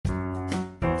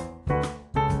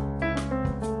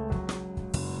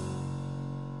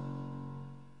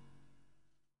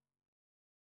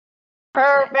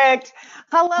Perfect.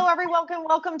 Hello, everyone.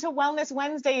 Welcome to Wellness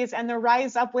Wednesdays and the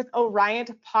Rise Up with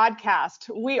Oriant podcast.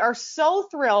 We are so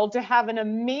thrilled to have an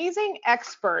amazing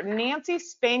expert, Nancy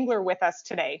Spangler, with us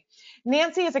today.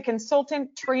 Nancy is a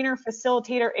consultant, trainer,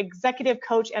 facilitator, executive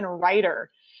coach, and writer.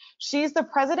 She's the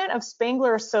president of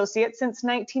Spangler Associates since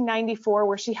 1994,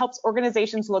 where she helps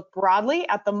organizations look broadly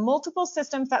at the multiple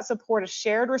systems that support a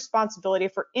shared responsibility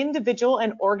for individual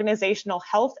and organizational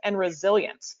health and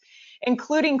resilience,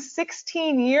 including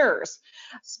 16 years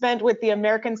spent with the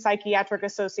American Psychiatric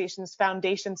Association's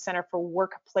Foundation Center for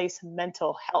Workplace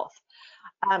Mental Health.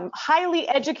 Highly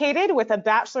educated with a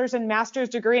bachelor's and master's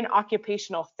degree in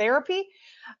occupational therapy.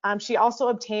 She also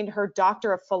obtained her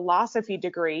Doctor of Philosophy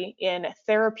degree in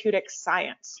therapeutic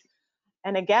science.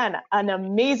 And again, an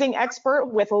amazing expert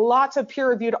with lots of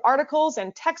peer-reviewed articles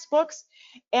and textbooks.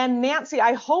 And Nancy,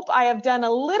 I hope I have done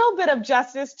a little bit of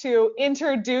justice to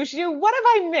introduce you. What have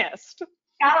I missed?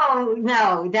 Oh,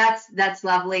 no, that's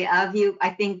lovely of you. I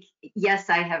think,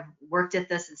 yes, I have worked at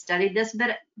this and studied this,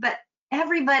 but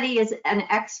everybody is an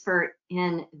expert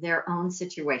in their own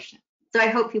situation. So I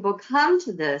hope people come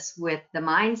to this with the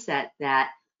mindset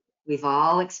that we've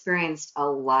all experienced a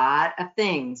lot of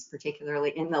things,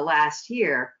 particularly in the last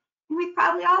year, and we've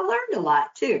probably all learned a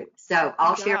lot too. So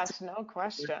I'll share no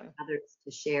question. Others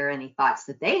to share any thoughts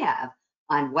that they have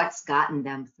on what's gotten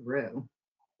them through.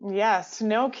 Yes,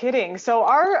 no kidding. So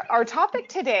our topic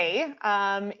today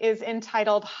is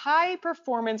entitled High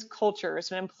Performance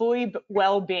Cultures and Employee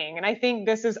Well-Being. And I think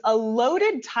this is a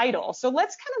loaded title. So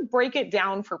let's kind of break it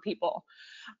down for people.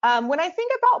 When I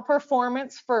think about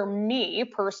performance for me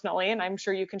personally, and I'm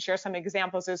sure you can share some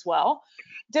examples as well,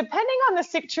 depending on the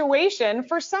situation,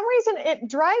 for some reason it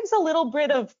drives a little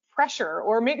bit of pressure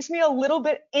or makes me a little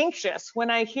bit anxious when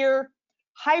I hear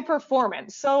high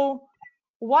performance. So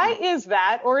why is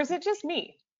that, or is it just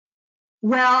me?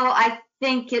 Well, I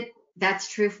think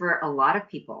that's true for a lot of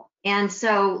people. And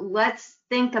so let's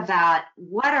think about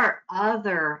what are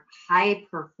other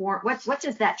what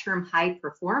does that term high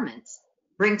performance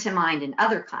bring to mind in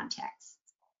other contexts?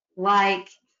 Like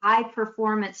high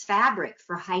performance fabric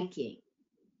for hiking.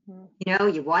 You know,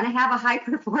 you want to have a high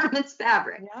performance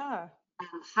fabric. Yeah.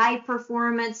 High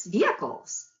performance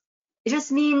vehicles. It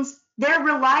just means they're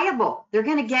reliable. They're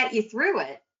going to get you through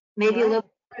it, maybe a little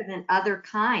better than other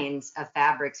kinds of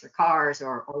fabrics or cars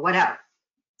or whatever.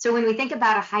 So when we think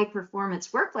about a high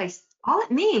performance workplace, all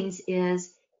it means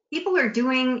is people are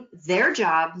doing their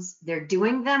jobs, they're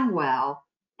doing them well,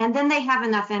 and then they have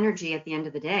enough energy at the end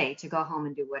of the day to go home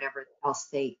and do whatever else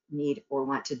they need or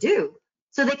want to do,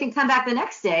 so they can come back the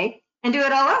next day and do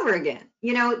it all over again.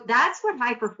 You know, that's what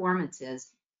high performance is.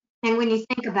 And when you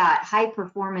think about high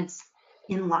performance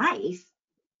in life,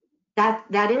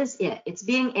 that is it. It's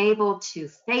being able to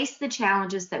face the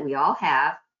challenges that we all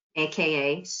have,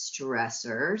 aka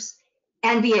stressors,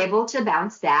 and be able to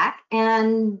bounce back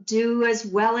and do as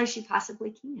well as you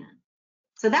possibly can.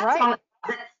 So that's all.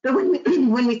 But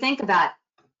when we think about,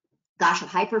 gosh, a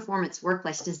high performance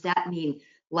workplace, does that mean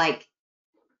like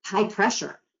high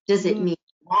pressure? Does it mean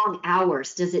long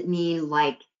hours? Does it mean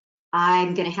like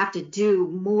I'm going to have to do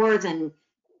more than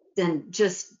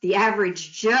just the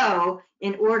average Joe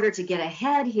in order to get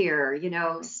ahead here? You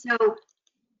know, so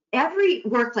every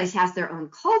workplace has their own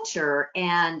culture,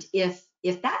 and if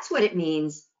that's what it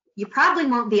means, you probably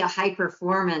won't be a high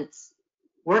performance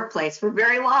workplace for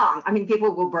very long. I mean,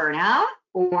 people will burn out,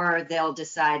 or they'll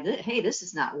decide that, hey, this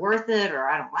is not worth it, or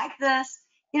I don't like this.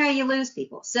 You know, you lose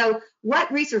people. So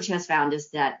what research has found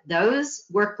is that those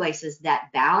workplaces that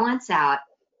balance out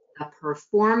the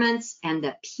performance and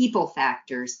the people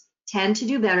factors tend to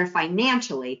do better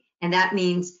financially, and that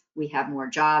means we have more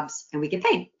jobs and we get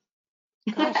paid.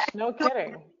 Gosh, no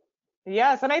kidding.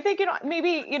 Yes, and I think,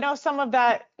 maybe, some of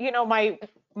that,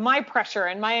 my pressure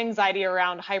and my anxiety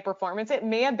around high performance, it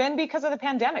may have been because of the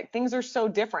pandemic. Things are so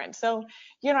different. So,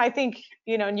 I think,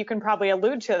 and you can probably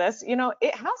allude to this,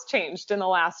 it has changed in the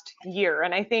last year.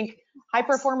 And I think high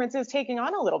performance is taking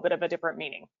on a little bit of a different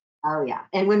meaning. Oh, yeah.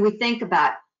 And when we think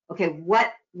about, okay,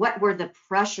 what were the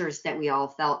pressures that we all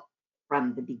felt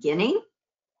from the beginning?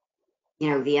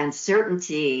 The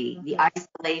uncertainty, the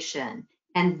isolation.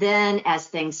 And then as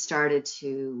things started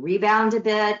to rebound a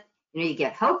bit, you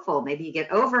get hopeful, maybe you get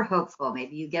over hopeful,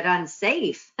 maybe you get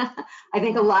unsafe. I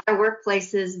think a lot of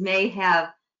workplaces may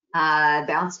have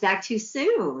bounced back too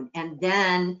soon, and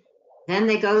then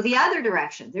they go the other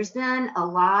direction. There's been a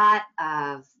lot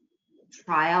of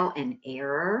trial and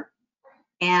error,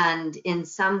 and in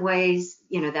some ways,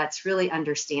 that's really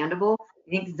understandable. I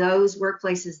think those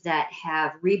workplaces that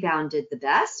have rebounded the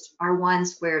best are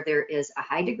ones where there is a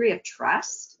high degree of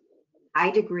trust,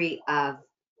 high degree of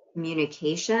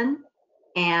communication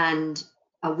and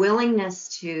a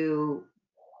willingness to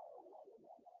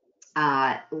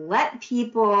let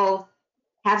people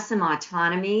have some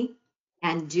autonomy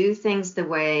and do things the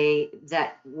way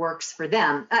that works for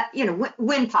them,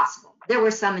 when possible. There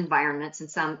were some environments and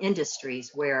some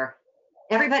industries where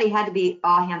everybody had to be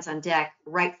all hands on deck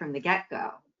right from the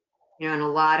get-go. And a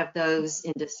lot of those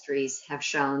industries have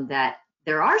shown that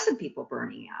there are some people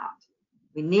burning out.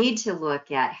 We need to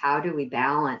look at how do we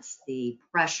balance the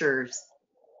pressures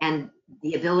and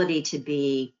the ability to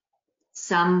be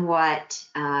somewhat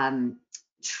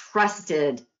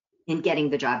trusted in getting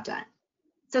the job done.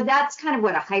 So that's kind of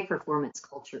what a high performance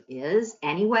culture is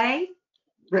anyway,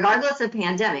 regardless of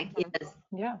pandemic. Is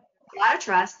a lot of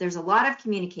trust, there's a lot of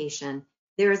communication,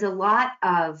 there's a lot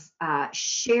of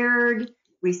shared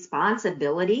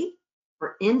responsibility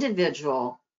for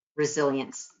individual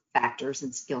resilience factors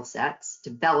and skill sets,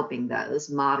 developing those,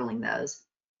 modeling those,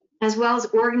 as well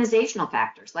as organizational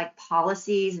factors like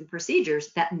policies and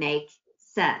procedures that make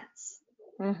sense.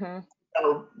 Mm-hmm.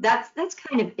 So that's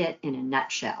kind of it in a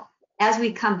nutshell. As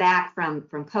we come back from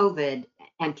COVID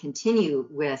and continue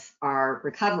with our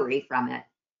recovery from it,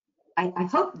 I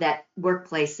hope that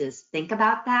workplaces think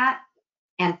about that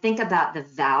and think about the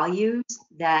values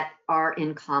that are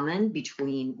in common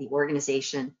between the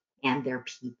organization and their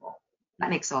people.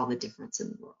 That makes all the difference in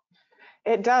the world.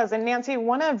 It does. And Nancy,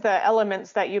 one of the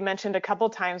elements that you mentioned a couple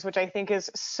times, which I think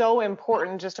is so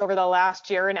important just over the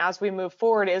last year and as we move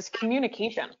forward, is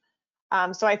communication.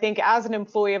 So I think as an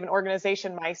employee of an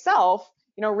organization myself,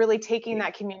 really taking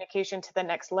that communication to the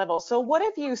next level. So what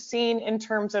have you seen in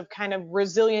terms of kind of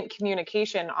resilient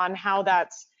communication on how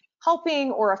that's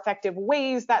helping or effective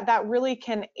ways that really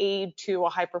can aid to a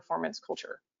high performance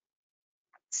culture?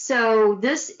 So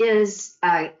this is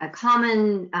a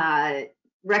common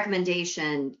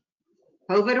recommendation,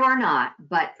 COVID or not,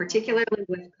 but particularly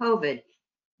with COVID,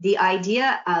 the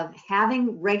idea of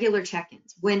having regular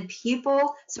check-ins when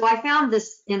people, so I found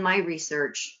this in my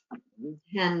research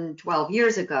 10, 12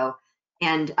 years ago,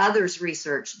 and others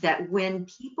research that when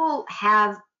people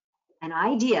have an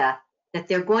idea that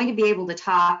they're going to be able to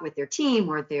talk with their team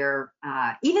or their,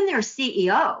 even their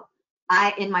CEO,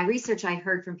 in my research, I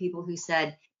heard from people who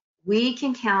said, we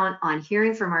can count on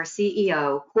hearing from our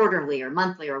CEO quarterly or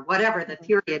monthly or whatever the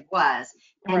period was,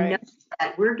 and know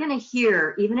that we're going to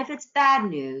hear, even if it's bad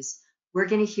news, we're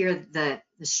going to hear the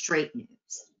straight news.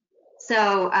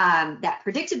 So that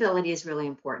predictability is really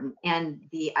important, and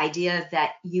the idea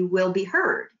that you will be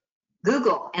heard.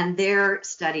 Google and their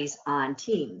studies on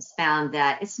teams found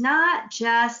that it's not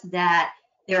just that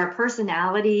there are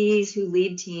personalities who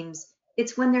lead teams.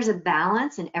 It's when there's a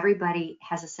balance and everybody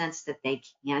has a sense that they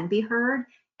can be heard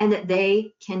and that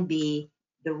they can be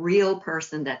the real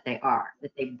person that they are,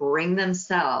 that they bring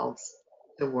themselves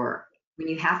to work. When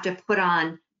you have to put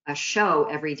on a show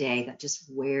every day that just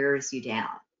wears you down,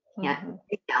 can't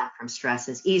take down from stress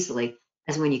as easily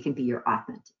as when you can be your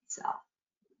authentic self.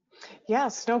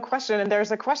 Yes, no question. And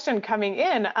there's a question coming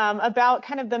in about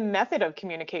kind of the method of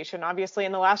communication. Obviously,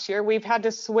 in the last year, we've had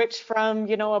to switch from,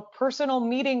 a personal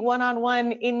meeting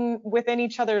one-on-one within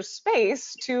each other's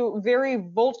space to very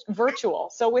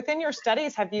virtual. So within your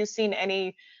studies, have you seen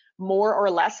any more or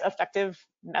less effective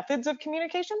methods of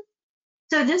communication?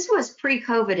 So this was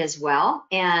pre-COVID as well,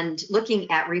 and looking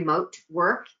at remote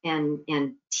work and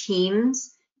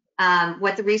teams.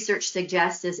 What the research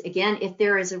suggests is, again, if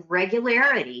there is a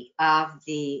regularity of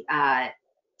the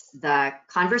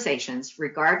conversations,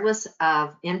 regardless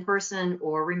of in-person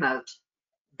or remote,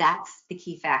 that's the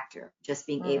key factor, just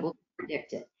being able to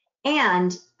predict it.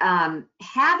 And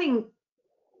having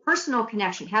personal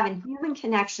connection, having human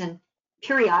connection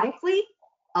periodically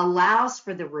allows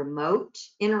for the remote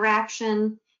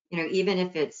interaction, even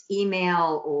if it's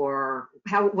email or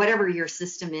whatever your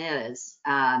system is.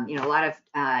 A lot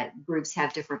of groups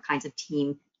have different kinds of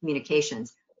team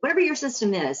communications. Whatever your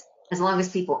system is, as long as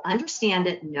people understand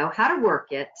it, know how to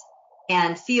work it,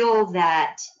 and feel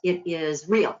that it is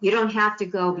real. You don't have to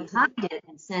go behind it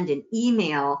and send an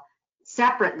email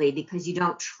separately because you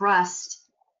don't trust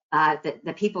that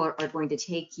the people are going to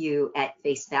take you at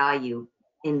face value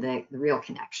in the real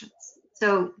connections.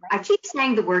 So I keep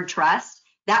saying the word trust.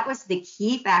 That was the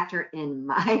key factor in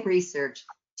my research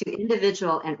to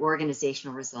individual and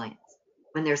organizational resilience.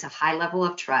 When there's a high level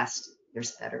of trust,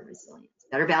 there's better resilience,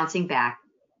 better bouncing back,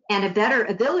 and a better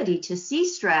ability to see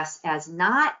stress as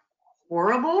not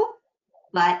horrible,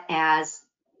 but as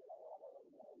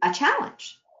a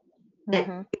challenge that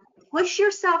you push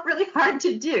yourself really hard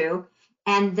to do,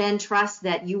 and then trust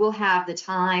that you will have the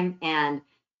time and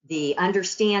the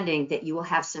understanding that you will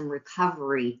have some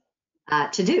recovery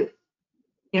to do.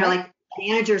 Like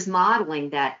managers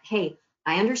modeling that, hey,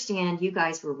 I understand you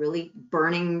guys were really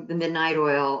burning the midnight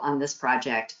oil on this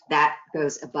project. That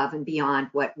goes above and beyond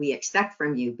what we expect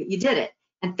from you, but you did it.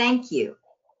 And thank you.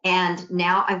 And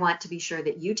now I want to be sure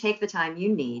that you take the time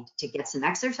you need to get some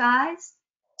exercise,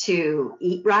 to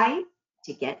eat right,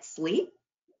 to get sleep,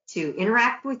 to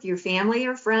interact with your family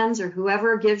or friends or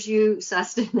whoever gives you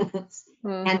sustenance.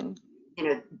 And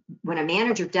when a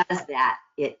manager does that,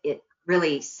 it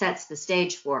really sets the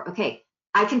stage for, okay,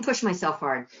 I can push myself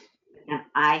hard and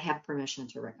I have permission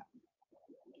to recover.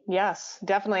 Yes,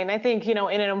 definitely. And I think, in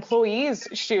an employee's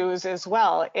shoes as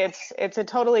well, it's a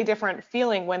totally different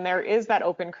feeling when there is that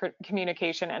open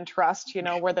communication and trust,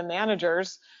 where the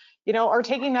managers, are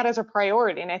taking that as a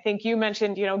priority. And I think you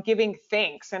mentioned, giving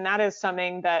thanks. And that is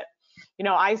something that,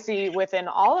 I see within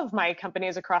all of my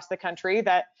companies across the country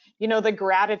that, the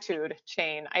gratitude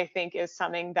chain, I think, is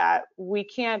something that we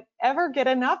can't ever get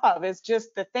enough of, is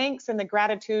just the thanks and the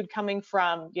gratitude coming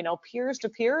from, peers to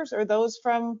peers or those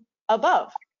from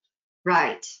above.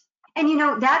 Right.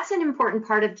 And that's an important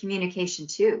part of communication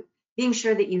too, being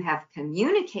sure that you have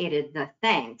communicated the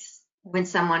thanks when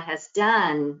someone has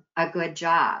done a good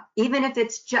job. Even if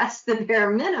it's just the bare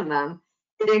minimum,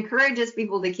 it encourages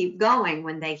people to keep going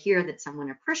when they hear that someone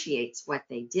appreciates what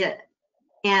they did.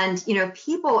 And,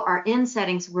 people are in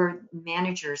settings where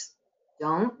managers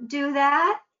don't do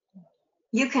that.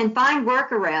 You can find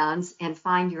workarounds and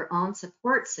find your own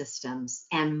support systems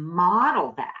and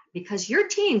model that, because your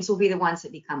teams will be the ones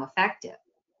that become effective.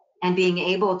 And being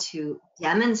able to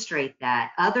demonstrate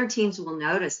that, other teams will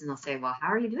notice and they'll say, well, how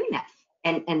are you doing that?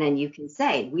 And then you can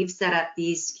say, we've set up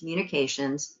these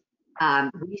communications.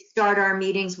 We start our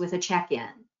meetings with a check-in.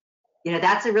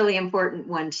 That's a really important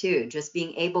one too, just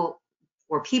being able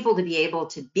for people to be able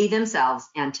to be themselves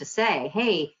and to say,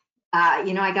 hey,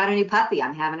 I got a new puppy.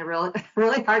 I'm having a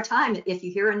really hard time. If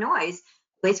you hear a noise,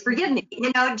 please forgive me.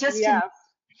 Just to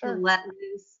let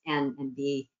loose and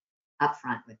be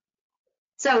upfront with it.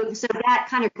 So that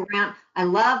kind of ground, I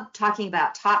love talking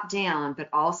about top down, but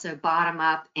also bottom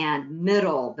up and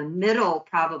middle. The middle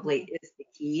probably is the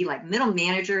key. Like middle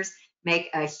managers make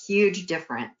a huge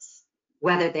difference,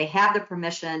 whether they have the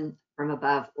permission from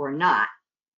above or not.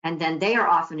 And then they are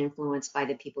often influenced by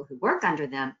the people who work under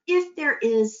them if there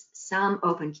is some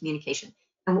open communication.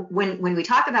 And when we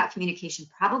talk about communication,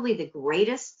 probably the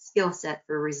greatest skill set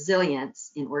for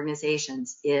resilience in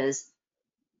organizations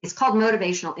it's called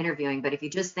motivational interviewing, but if you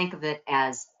just think of it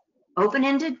as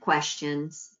open-ended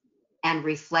questions and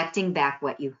reflecting back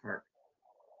what you heard.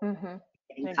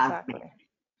 Exactly.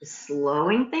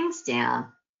 Slowing things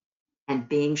down and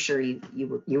being sure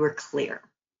you were clear.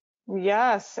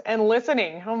 Yes, and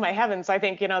listening. Oh my heavens, I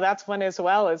think that's one as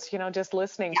well, is just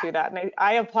listening to that. And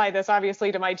I apply this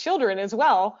obviously to my children as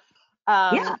well.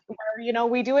 Where,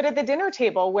 we do it at the dinner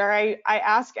table, where I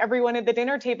ask everyone at the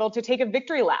dinner table to take a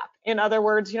victory lap. In other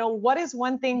words, what is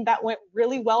one thing that went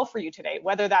really well for you today,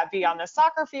 whether that be on the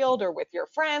soccer field or with your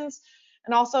friends,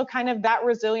 and also kind of that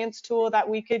resilience tool that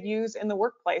we could use in the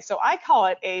workplace. So I call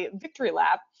it a victory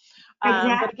lap.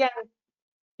 But again,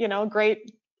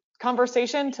 great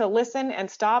conversation to listen and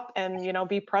stop and,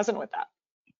 be present with that.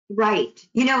 Right.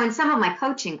 In some of my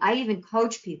coaching, I even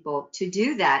coach people to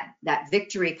do that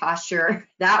victory posture,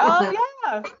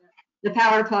 the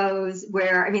power pose,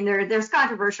 where, there's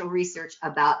controversial research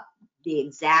about the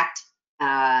exact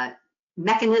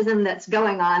mechanism that's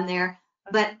going on there.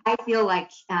 But I feel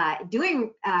like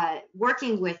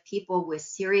working with people with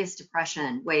serious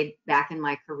depression way back in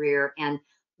my career and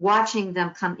watching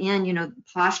them come in,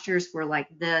 postures were like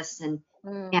this. And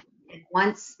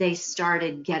once they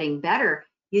started getting better,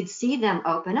 you'd see them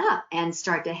open up and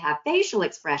start to have facial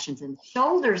expressions and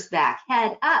shoulders back,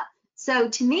 head up. So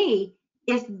to me,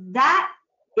 if that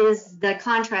is the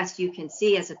contrast you can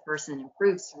see as a person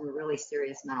improves from a really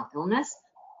serious mental illness,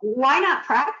 why not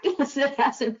practice it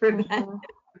as a preventative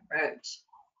approach?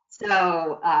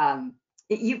 So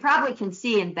you probably can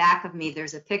see in back of me,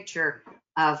 there's a picture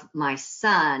of my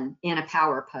son in a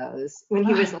power pose when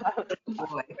he was a little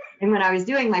boy. And when I was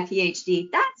doing my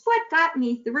PhD, that's what got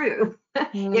me through.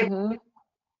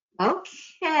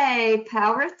 Okay,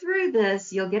 power through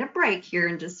this. You'll get a break here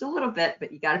in just a little bit,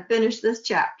 but you got to finish this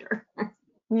chapter.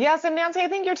 Yes, and Nancy, I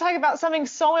think you're talking about something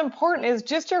so important, is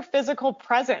just your physical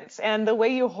presence, and the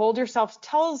way you hold yourself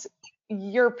tells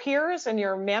your peers and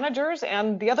your managers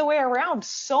and the other way around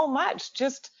so much.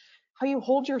 Just how you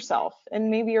hold yourself and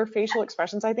maybe your facial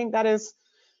expressions. I think that is,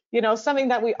 something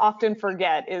that we often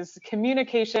forget, is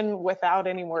communication without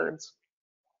any words.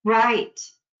 Right.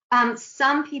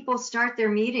 Some people start their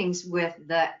meetings with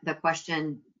the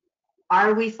question,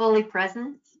 are we fully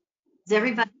present? Is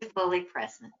everybody fully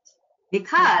present?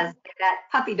 Because that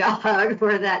puppy dog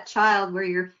or that child where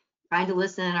you're trying to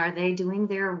listen, are they doing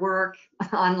their work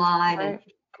online and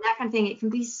that kind of thing? It can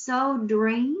be so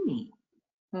draining.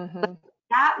 But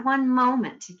that one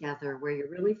moment together where you're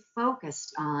really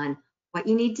focused on what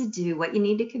you need to do, what you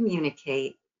need to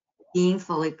communicate, being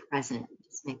fully present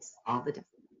just makes all the difference.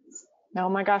 Oh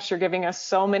my gosh, you're giving us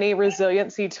so many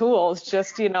resiliency tools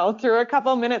just, through a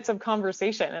couple minutes of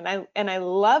conversation. And I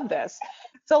love this.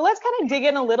 So let's kind of dig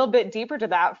in a little bit deeper to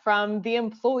that from the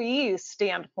employee's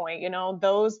standpoint,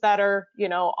 those that are,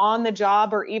 on the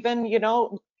job, or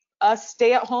even, a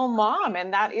stay-at-home mom,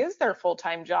 and that is their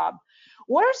full-time job.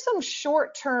 What are some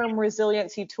short-term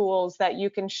resiliency tools that you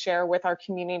can share with our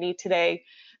community today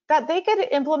that they could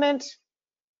implement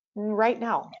right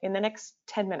now in the next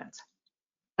 10 minutes?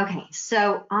 Okay,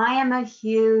 so I am a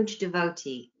huge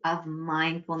devotee of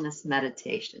mindfulness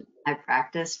meditation. I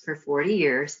practiced for 40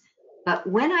 years, but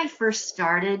when I first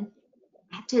started,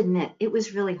 I have to admit, it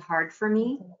was really hard for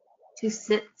me to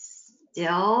sit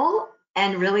still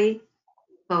and really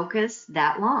focus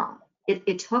that long.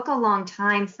 It took a long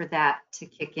time for that to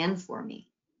kick in for me.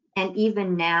 And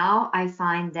even now, I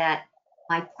find that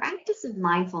my practice of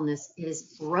mindfulness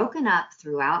is broken up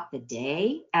throughout the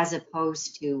day as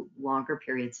opposed to longer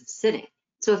periods of sitting.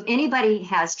 So if anybody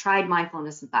has tried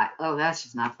mindfulness and thought, oh, that's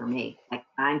just not for me, like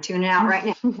I'm tuning out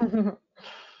right now,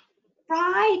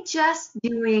 try just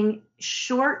doing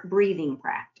short breathing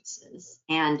practices.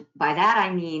 And by that,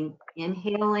 I mean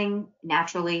inhaling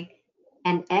naturally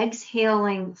and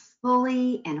exhaling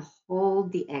fully and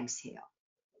hold the exhale.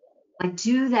 Like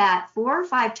do that 4 or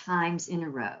 5 times in a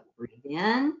row. Breathe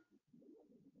in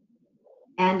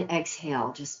and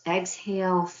exhale. Just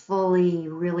exhale fully,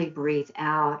 really breathe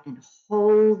out and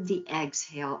hold the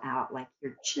exhale out like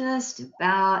you're just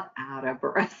about out of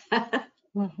breath.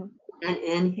 And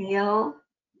inhale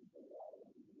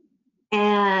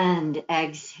and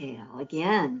exhale.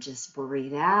 Again, just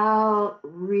breathe out,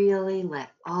 really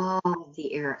let all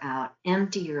the air out.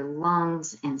 Empty your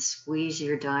lungs and squeeze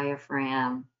your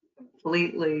diaphragm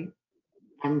completely,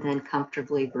 and then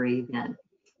comfortably breathe in.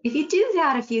 If you do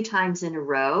that a few times in a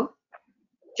row,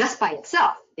 just by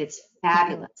itself, it's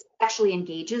fabulous. It actually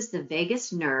engages the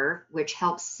vagus nerve, which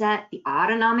helps set the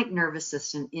autonomic nervous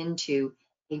system into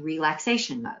a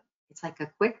relaxation mode. It's like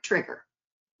a quick trigger.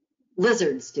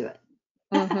 Lizards do it.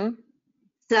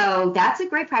 So that's a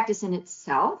great practice in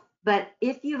itself. But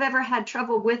if you've ever had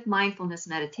trouble with mindfulness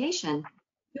meditation,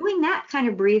 doing that kind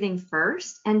of breathing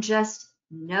first and just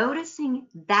noticing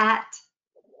that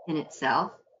in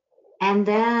itself, and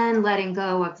then letting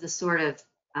go of the sort of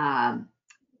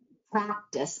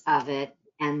practice of it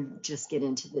and just get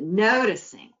into the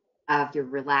noticing of your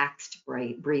relaxed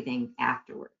breathing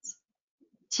afterwards.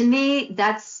 To me,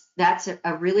 that's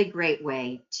a really great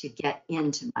way to get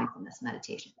into mindfulness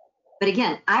meditation. But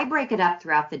again, I break it up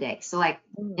throughout the day. So like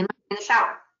in the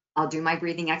shower, I'll do my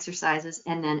breathing exercises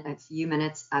and then a few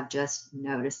minutes of just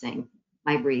noticing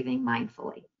my breathing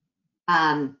mindfully.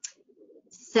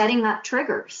 Setting up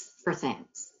triggers for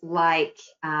things like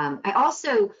I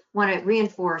also want to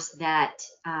reinforce that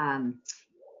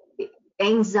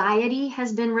anxiety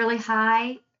has been really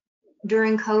high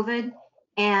during COVID.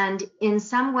 And in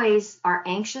some ways, our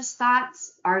anxious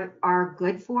thoughts are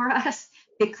good for us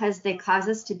because they cause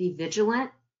us to be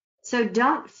vigilant. So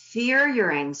don't fear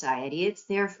your anxiety. It's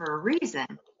there for a reason.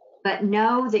 But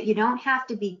know that you don't have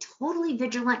to be totally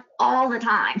vigilant all the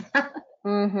time.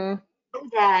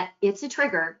 That it's a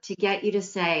trigger to get you to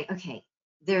say, okay,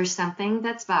 there's something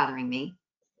that's bothering me.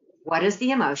 What is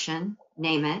the emotion?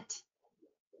 Name it.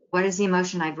 What is the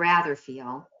emotion I'd rather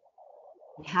feel?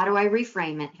 And how do I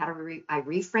reframe it? How do I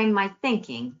reframe my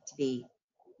thinking to be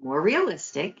more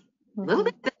realistic, a little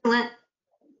bit vigilant?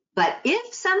 But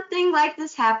if something like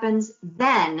this happens,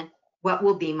 then what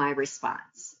will be my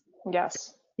response?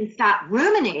 Yes. And stop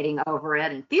ruminating over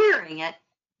it and fearing it.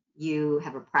 You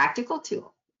have a practical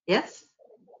tool. If,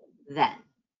 then.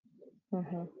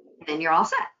 Then you're all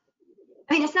set.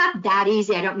 I mean, it's not that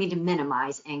easy. I don't mean to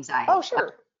minimize anxiety. Oh,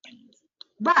 sure.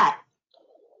 But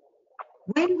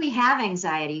when we have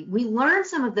anxiety, we learn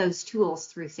some of those tools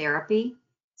through therapy.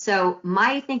 So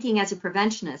my thinking as a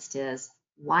preventionist is,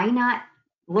 why not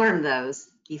learn those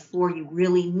before you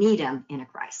really need them in a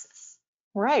crisis?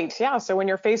 Right. Yeah. So when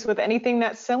you're faced with anything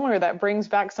that's similar that brings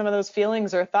back some of those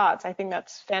feelings or thoughts, I think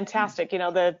that's fantastic. You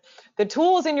know, the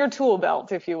tools in your tool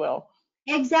belt, if you will.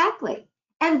 Exactly.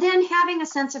 And then having a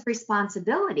sense of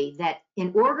responsibility that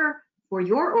in order for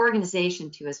your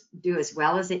organization to do as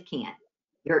well as it can,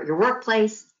 your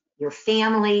workplace, your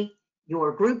family,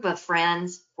 your group of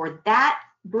friends, for that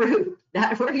group,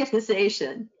 that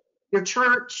organization your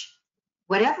church,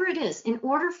 whatever it is, in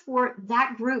order for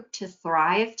that group to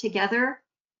thrive together,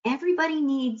 everybody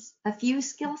needs a few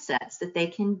skill sets that they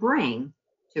can bring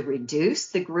to reduce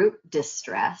the group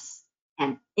distress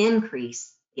and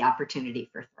increase the opportunity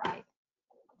for thriving.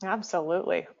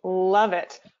 Absolutely. Love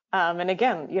it. And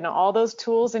again, all those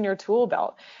tools in your tool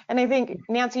belt. And I think,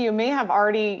 Nancy, you may have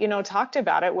already, talked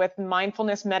about it with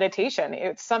mindfulness meditation.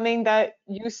 It's something that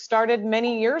you started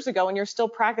many years ago and you're still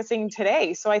practicing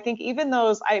today. So I think even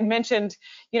those, I mentioned,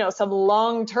 some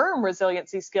long-term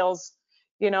resiliency skills,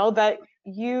 that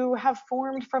you have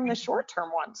formed from the short-term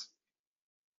ones.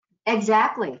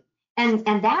 Exactly. And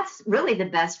that's really the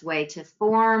best way to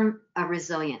form a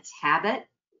resilience habit,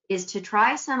 is to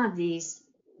try some of these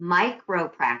micro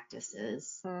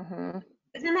practices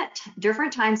within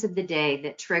different times of the day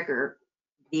that trigger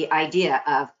the idea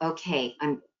of, okay,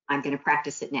 I'm going to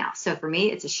practice it now. So for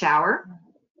me, it's a shower.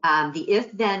 The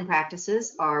if-then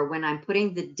practices are when I'm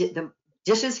putting the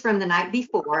dishes from the night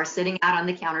before sitting out on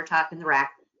the countertop in the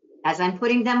rack. As I'm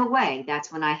putting them away,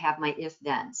 that's when I have my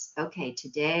if-thens. Okay,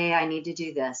 today I need to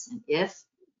do this. And if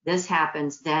this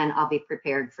happens, then I'll be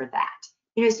prepared for that.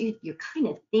 You're kind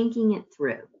of thinking it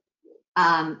through.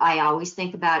 I always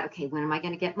think about, okay, when am I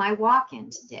going to get my walk in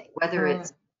today? Whether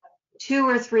it's 2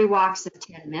 or 3 walks of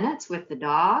 10 minutes with the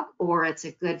dog, or it's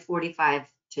a good 45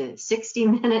 to 60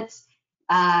 minutes,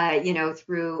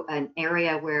 through an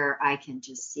area where I can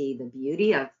just see the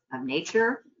beauty of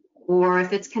nature, or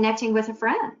if it's connecting with a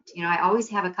friend. I always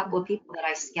have a couple of people that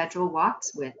I schedule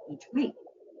walks with each week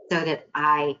so that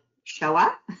I show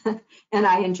up and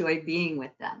I enjoy being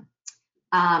with them.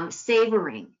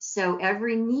 Savoring. So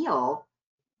every meal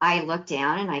I look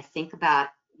down and I think about,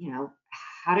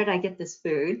 how did I get this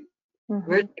food?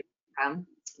 Where did it come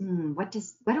from?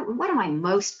 What am I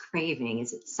most craving?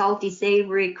 Is it salty,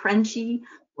 savory, crunchy,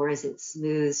 or is it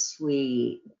smooth,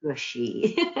 sweet,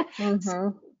 gushy?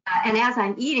 And as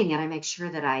I'm eating it, I make sure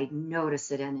that I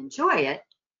notice it and enjoy it,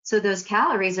 so those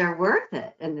calories are worth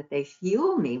it and that they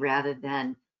fuel me rather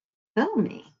than fill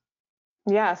me.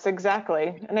 Yes,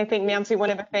 exactly. And I think, Nancy, one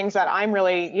of the things that I'm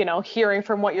really, hearing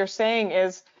from what you're saying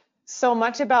is so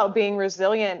much about being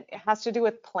resilient. It has to do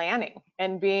with planning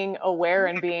and being aware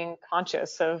and being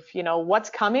conscious of, what's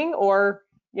coming, or,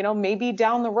 maybe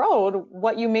down the road,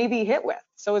 what you may be hit with.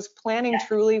 So is planning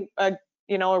truly a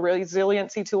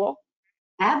resiliency tool?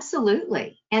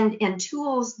 Absolutely. And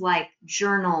tools like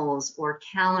journals or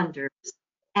calendars,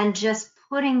 and just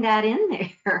putting that in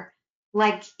there,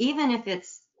 like even if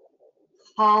it's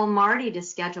call Marty to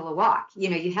schedule a walk,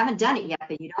 you haven't done it yet,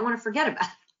 but you don't want to forget about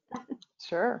it.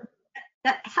 Sure.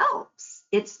 That helps.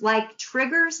 It's like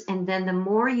triggers, and then the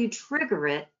more you trigger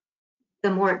it, the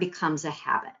more it becomes a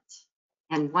habit.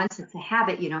 And once it's a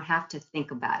habit, you don't have to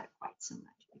think about it quite so much.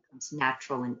 It becomes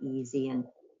natural and easy and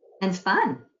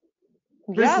fun.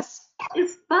 Yes.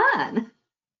 It's fun.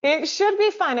 It should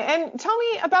be fun. And tell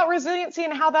me about resiliency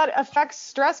and how that affects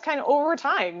stress kind of over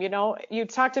time. You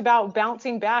talked about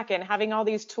bouncing back and having all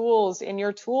these tools in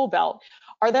your tool belt.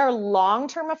 Are there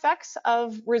long-term effects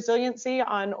of resiliency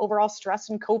on overall stress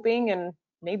and coping, and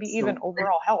maybe even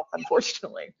overall health,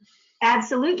 unfortunately?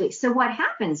 Absolutely. So what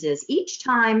happens is each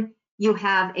time you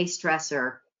have a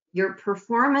stressor, your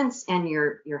performance and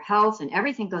your health and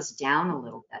everything goes down a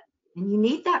little bit. And you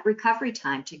need that recovery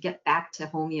time to get back to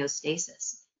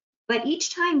homeostasis. But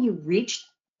each time you reach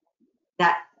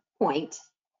that point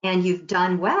and you've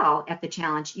done well at the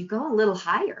challenge, you go a little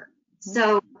higher.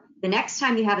 So the next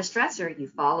time you have a stressor, you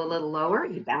fall a little lower,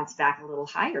 you bounce back a little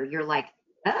higher. You're like,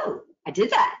 oh, I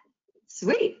did that.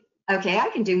 Sweet. Okay, I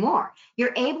can do more.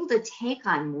 You're able to take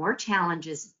on more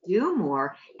challenges, do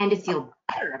more, and to feel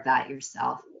better about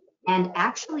yourself. And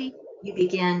actually, you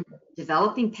begin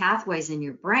developing pathways in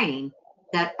your brain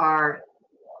that are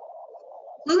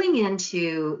cluing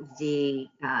into the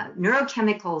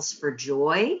neurochemicals for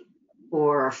joy,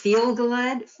 for feel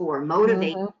good, for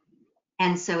motivation.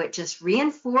 And so it just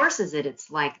reinforces it. It's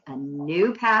like a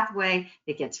new pathway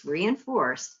that gets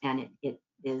reinforced, and it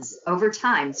is over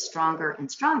time stronger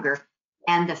and stronger,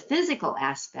 and the physical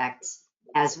aspects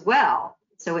as well.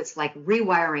 So it's like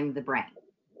rewiring the brain,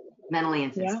 mentally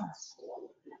and physically. Yes.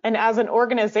 And as an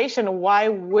organization, why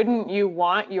wouldn't you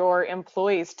want your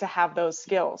employees to have those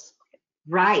skills?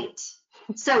 Right.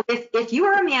 So if you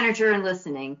are a manager and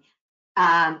listening,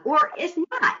 or if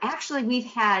not, actually, we've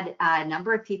had a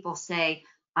number of people say,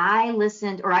 I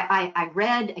listened, or I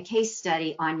read a case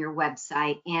study on your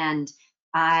website, and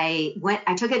I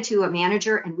took it to a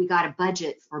manager, and we got a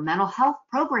budget for mental health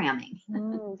programming.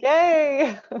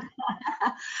 Yay!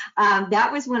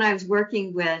 That was when I was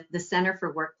working with the Center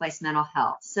for Workplace Mental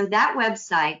Health. So that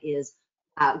website is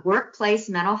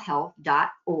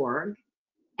workplacementalhealth.org.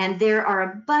 And there are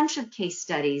a bunch of case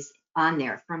studies on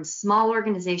there, from small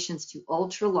organizations to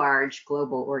ultra large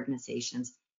global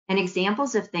organizations, and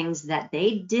examples of things that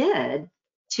they did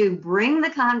to bring the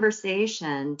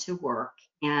conversation to work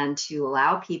and to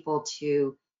allow people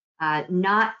to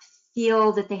not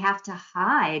feel that they have to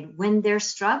hide when they're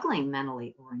struggling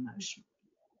mentally or emotionally.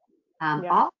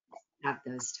 All have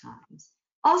those times.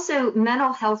 Also,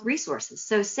 mental health resources.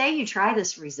 So say you try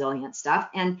this resilient stuff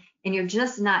and you're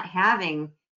just not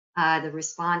having the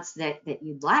response that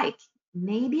you'd like.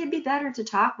 Maybe it'd be better to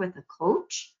talk with a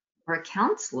coach or a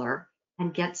counselor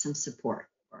and get some support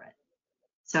for it.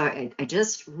 So I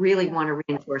just really want to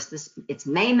reinforce this. It's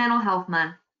May Mental Health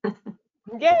Month.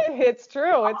 Yeah, it's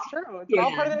true. It's true. It's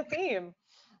all part of the theme.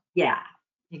 Yeah,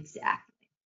 exactly.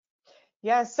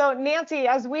 Yeah, so Nancy,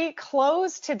 as we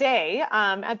close today,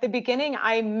 at the beginning,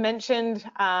 I mentioned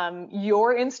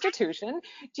your institution.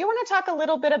 Do you want to talk a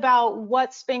little bit about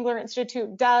what Spangler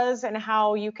Institute does and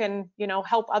how you can,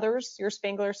 help others, your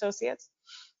Spangler associates?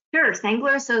 Sure.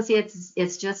 Spangler Associates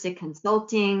is just a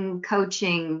consulting,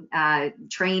 coaching,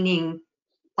 training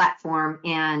platform,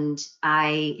 and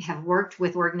I have worked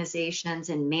with organizations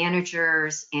and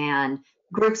managers and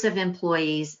groups of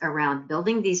employees around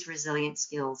building these resilient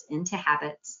skills into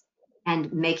habits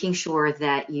and making sure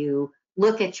that you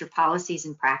look at your policies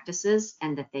and practices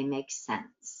and that they make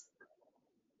sense.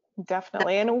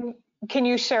 Definitely. And can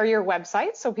you share your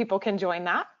website so people can join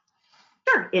that?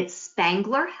 Sure. It's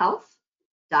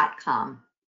spanglerhealth.com.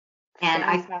 And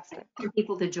Fantastic. I want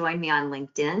people to join me on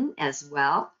LinkedIn as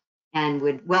well, and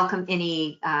would welcome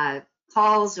any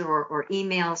calls or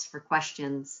emails for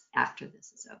questions after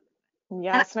this is over.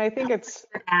 Yes, and I think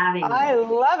I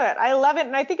love it. I love it.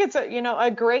 And I think it's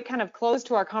a great kind of close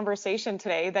to our conversation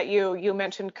today that you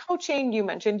mentioned coaching, you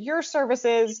mentioned your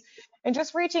services, and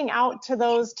just reaching out to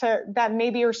those that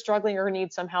maybe are struggling or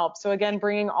need some help. So again,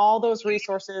 bringing all those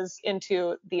resources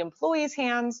into the employees'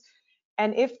 hands,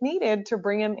 and if needed, to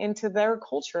bring them into their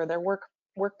culture, their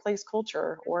workplace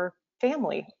culture or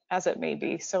family, as it may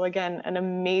be. So again, an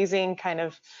amazing kind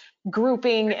of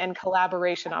grouping and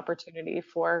collaboration opportunity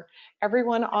for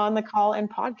everyone on the call and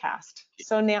podcast.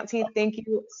 So Nancy, thank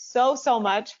you so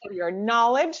much for your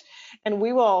knowledge, and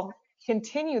we will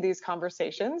continue these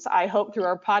conversations, I hope, through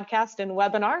our podcast and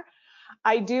webinar.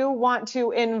 I do want to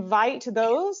invite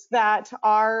those that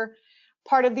are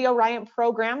part of the Oriant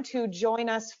program to join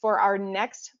us for our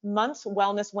next month's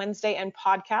Wellness Wednesday and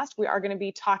podcast. We are going to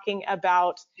be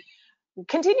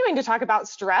continuing to talk about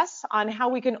stress, on how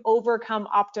we can overcome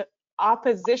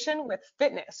opposition with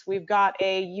fitness. We've got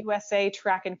a USA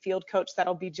track and field coach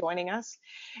that'll be joining us.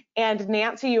 And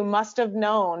Nancy, you must have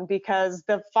known, because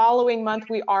the following month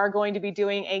we are going to be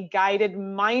doing a guided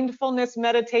mindfulness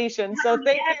meditation. So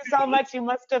thank you so much. You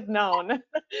must have known.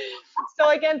 So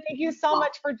again, thank you so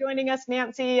much for joining us,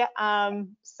 Nancy.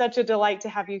 Such a delight to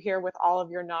have you here with all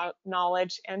of your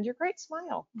knowledge and your great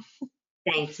smile.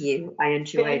 Thank you. I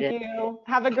enjoyed it. Thank you.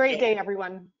 Have a great day,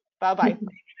 everyone. Bye-bye.